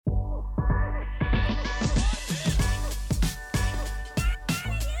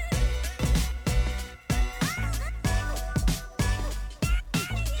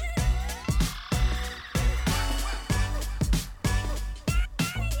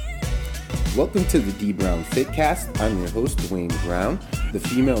Welcome to the D Brown Fitcast. I'm your host, Dwayne Brown, the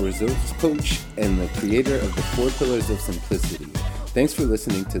female results coach and the creator of the 4 Pillars of Simplicity. Thanks for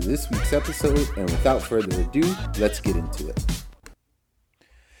listening to this week's episode, and without further ado, let's get into it.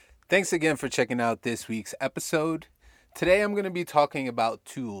 Thanks again for checking out this week's episode. Today I'm going to be talking about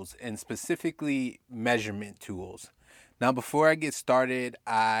tools, and specifically measurement tools. Now, before I get started,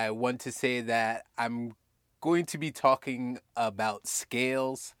 I want to say that I'm going to be talking about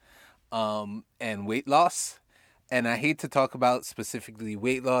scales and weight loss. And I hate to talk about specifically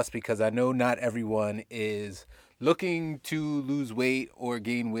weight loss because I know not everyone is looking to lose weight or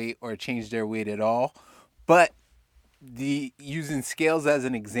gain weight or change their weight at all. But using scales as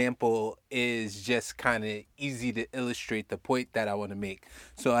an example is just kind of easy to illustrate the point that I want to make.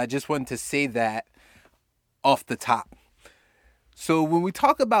 So I just want to say that off the top. So when we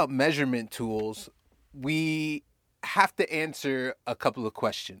talk about measurement tools, we have to answer a couple of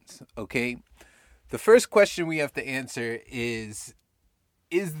questions, okay? The first question we have to answer is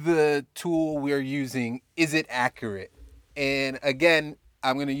the tool we're using, is it accurate? And again,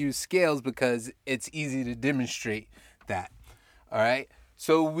 I'm going to use scales because it's easy to demonstrate that, all right?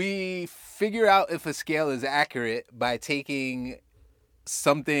 So we figure out if a scale is accurate by taking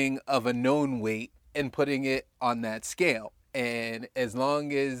something of a known weight and putting it on that scale. And as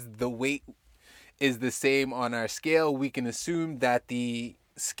long as the weight is the same on our scale, we can assume that the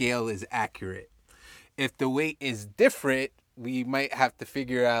scale is accurate. If the weight is different, we might have to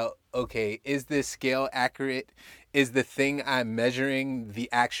figure out, okay, is this scale accurate? Is the thing I'm measuring the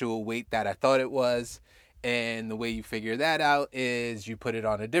actual weight that I thought it was? And the way you figure that out is you put it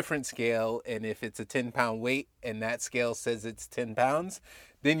on a different scale. And if it's a 10-pound weight and that scale says it's 10 pounds,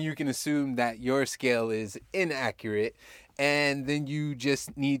 then you can assume that your scale is inaccurate. And then you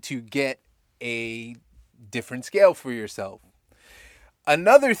just need to get a different scale for yourself.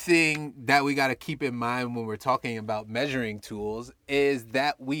 Another thing that we got to keep in mind when we're talking about measuring tools is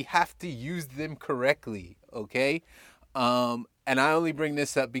that we have to use them correctly, okay? And I only bring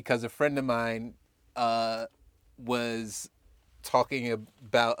this up because a friend of mine was talking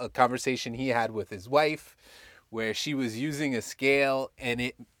about a conversation he had with his wife where she was using a scale and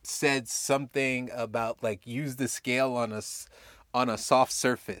it said something about like use the scale on a soft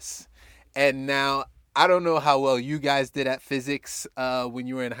surface. And now I don't know how well you guys did at physics when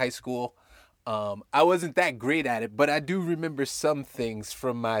you were in high school. I wasn't that great at it, but I do remember some things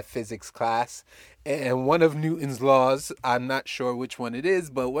from my physics class. And one of Newton's laws, I'm not sure which one it is,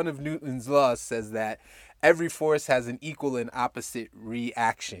 but one of Newton's laws says that every force has an equal and opposite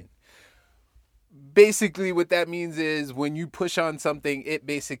reaction. Basically, what that means is when you push on something, it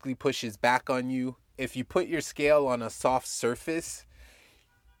basically pushes back on you. If you put your scale on a soft surface,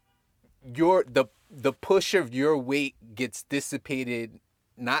 the push of your weight gets dissipated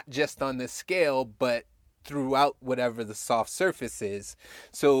not just on the scale, but throughout whatever the soft surface is.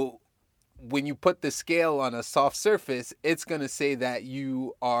 So when you put the scale on a soft surface, it's going to say that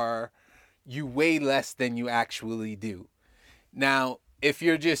you weigh less than you actually do. Now, if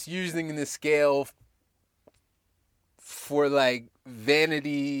you're just using the scale for like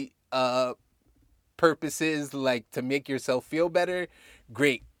vanity purposes, like to make yourself feel better,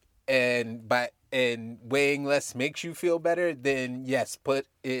 great. And weighing less makes you feel better, then yes, put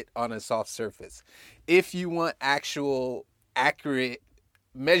it on a soft surface. If you want actual accurate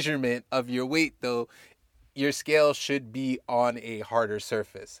measurement of your weight, though, your scale should be on a harder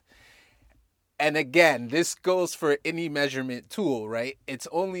surface. And again, this goes for any measurement tool, right? It's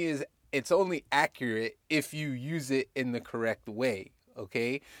only accurate if you use it in the correct way,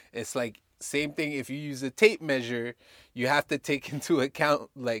 okay? It's like same thing if you use a tape measure, you have to take into account,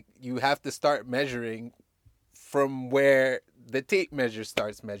 like you have to start measuring from where the tape measure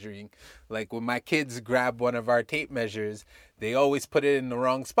starts measuring. Like when my kids grab one of our tape measures, they always put it in the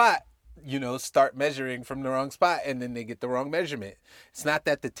wrong spot. Start measuring from the wrong spot and then they get the wrong measurement. It's not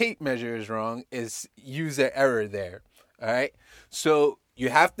that the tape measure is wrong, it's user error there. All right. So you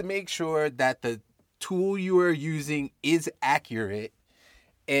have to make sure that the tool you are using is accurate.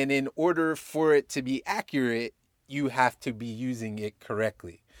 And in order for it to be accurate, you have to be using it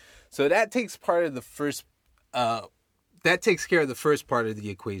correctly. So that takes care of the first part of the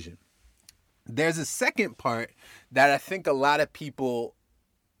equation. There's a second part that I think a lot of people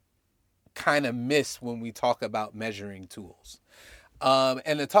kind of miss when we talk about measuring tools.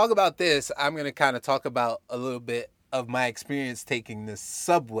 And to talk about this, I'm going to kind of talk about a little bit of my experience taking the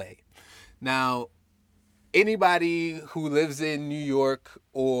subway. Now, anybody who lives in New York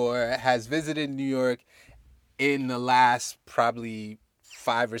or has visited New York in the last probably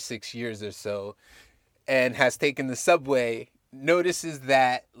 5 or 6 years or so and has taken the subway notices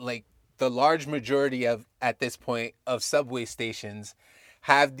that like the large majority of, at this point, of subway stations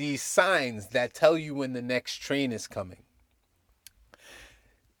have these signs that tell you when the next train is coming.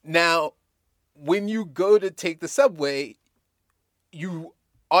 Now, when you go to take the subway, you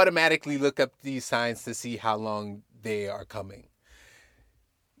automatically look up these signs to see how long they are coming.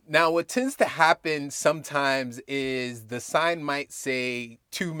 Now, what tends to happen sometimes is the sign might say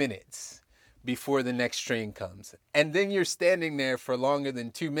 2 minutes before the next train comes. And then you're standing there for longer than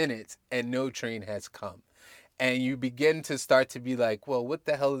 2 minutes and no train has come. And you begin to start to be like, well, what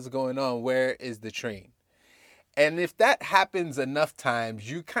the hell is going on? Where is the train? And if that happens enough times,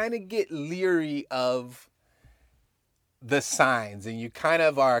 you kind of get leery of the signs and you kind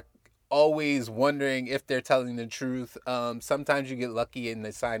of are always wondering if they're telling the truth. Sometimes you get lucky and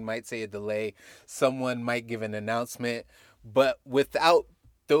the sign might say a delay. Someone might give an announcement. But without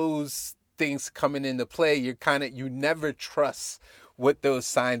those things coming into play, you never trust what those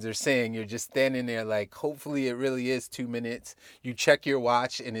signs are saying. You're just standing there like, hopefully it really is 2 minutes. You check your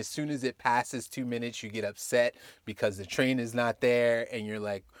watch, and as soon as it passes 2 minutes, you get upset because the train is not there, and you're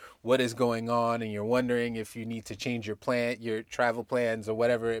like, what is going on? And you're wondering if you need to change your travel plans, or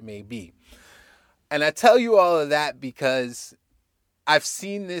whatever it may be. And I tell you all of that because I've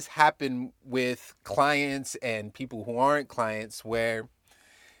seen this happen with clients and people who aren't clients, where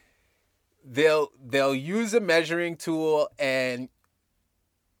they'll use a measuring tool, and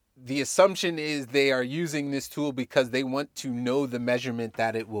the assumption is they are using this tool because they want to know the measurement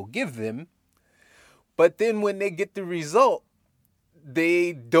that it will give them. But then when they get the result,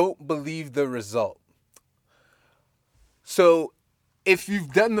 they don't believe the result. So if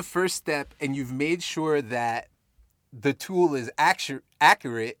you've done the first step and you've made sure that the tool is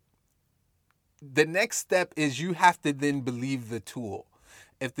accurate, the next step is you have to then believe the tool.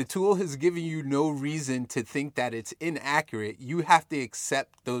 If the tool has given you no reason to think that it's inaccurate, you have to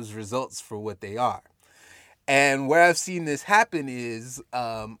accept those results for what they are. And where I've seen this happen is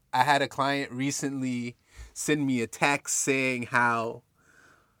I had a client recently send me a text saying how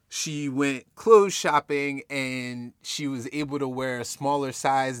she went clothes shopping and she was able to wear a smaller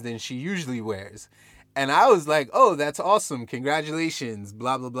size than she usually wears. And I was like, oh, that's awesome. Congratulations,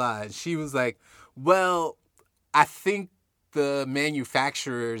 blah, blah, blah. And she was like, well, I think the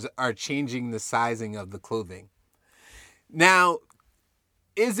manufacturers are changing the sizing of the clothing. Now,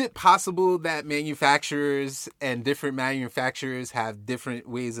 is it possible that manufacturers and different manufacturers have different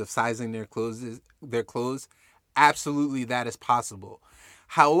ways of sizing their clothes? Absolutely, that is possible.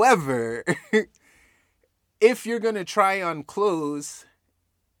 However, if you're going to try on clothes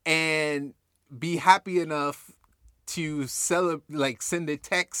and be happy enough to send a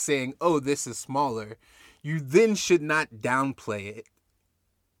text saying, oh, this is smaller, you then should not downplay it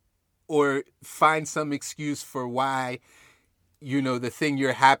or find some excuse for why, the thing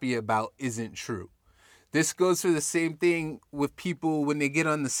you're happy about isn't true. This goes for the same thing with people when they get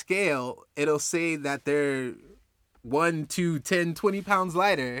on the scale. It'll say that they're 1, 2, 10, 20 pounds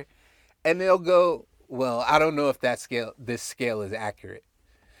lighter, and they'll go, well, I don't know if this scale is accurate.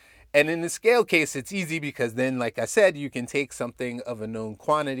 And in the scale case, it's easy because then, like I said, you can take something of a known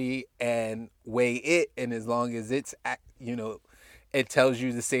quantity and weigh it. And as long as it's, it tells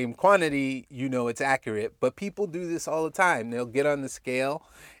you the same quantity, it's accurate. But people do this all the time. They'll get on the scale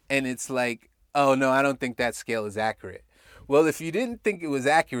and it's like, oh, no, I don't think that scale is accurate. Well, if you didn't think it was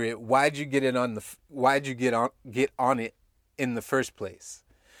accurate, why'd you get on it in the first place?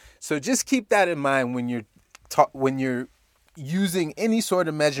 So just keep that in mind when you're using any sort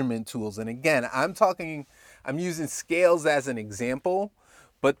of measurement tools. And again, I'm using scales as an example,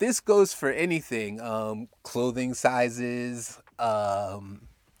 but this goes for anything, clothing sizes,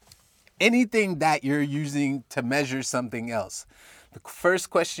 anything that you're using to measure something else. The first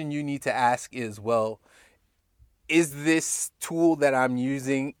question you need to ask is, well, is this tool that I'm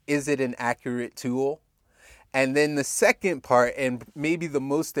using, is it an accurate tool? And then the second part, and maybe the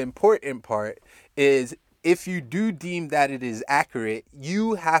most important part, is if you do deem that it is accurate,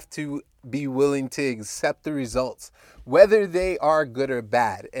 you have to be willing to accept the results, whether they are good or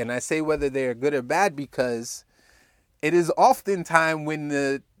bad. And I say whether they are good or bad because it is oftentimes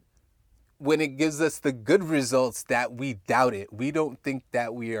when it gives us the good results that we doubt it. We don't think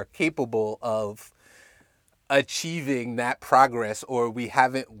that we are capable of achieving that progress, or we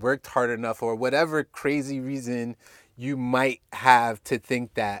haven't worked hard enough, or whatever crazy reason you might have to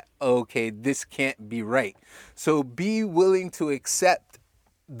think that, okay, this can't be right. So be willing to accept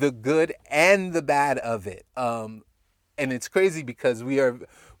the good and the bad of it. And it's crazy because we are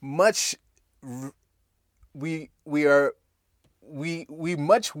we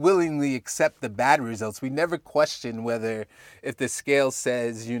much willingly accept the bad results. We never question whether, if the scale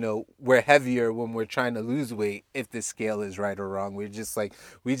says, we're heavier when we're trying to lose weight, if the scale is right or wrong. We're just like,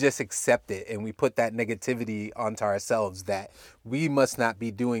 we just accept it, and we put that negativity onto ourselves that we must not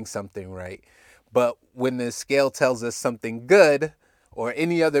be doing something right. But when the scale tells us something good, or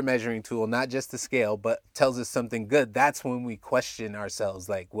any other measuring tool, not just the scale, but tells us something good, that's when we question ourselves.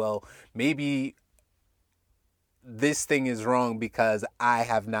 Like, well, maybe this thing is wrong because I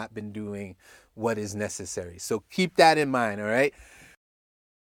have not been doing what is necessary. So keep that in mind, all right?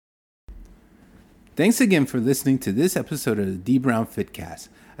 Thanks again for listening to this episode of the D Brown Fitcast.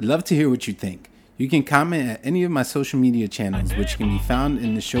 I'd love to hear what you think. You can comment at any of my social media channels, which can be found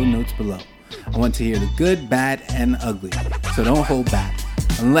in the show notes below. I want to hear the good, bad, and ugly, so don't hold back,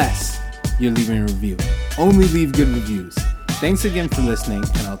 unless you're leaving a review. Only leave good reviews. Thanks again for listening,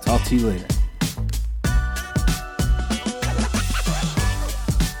 and I'll talk to you later.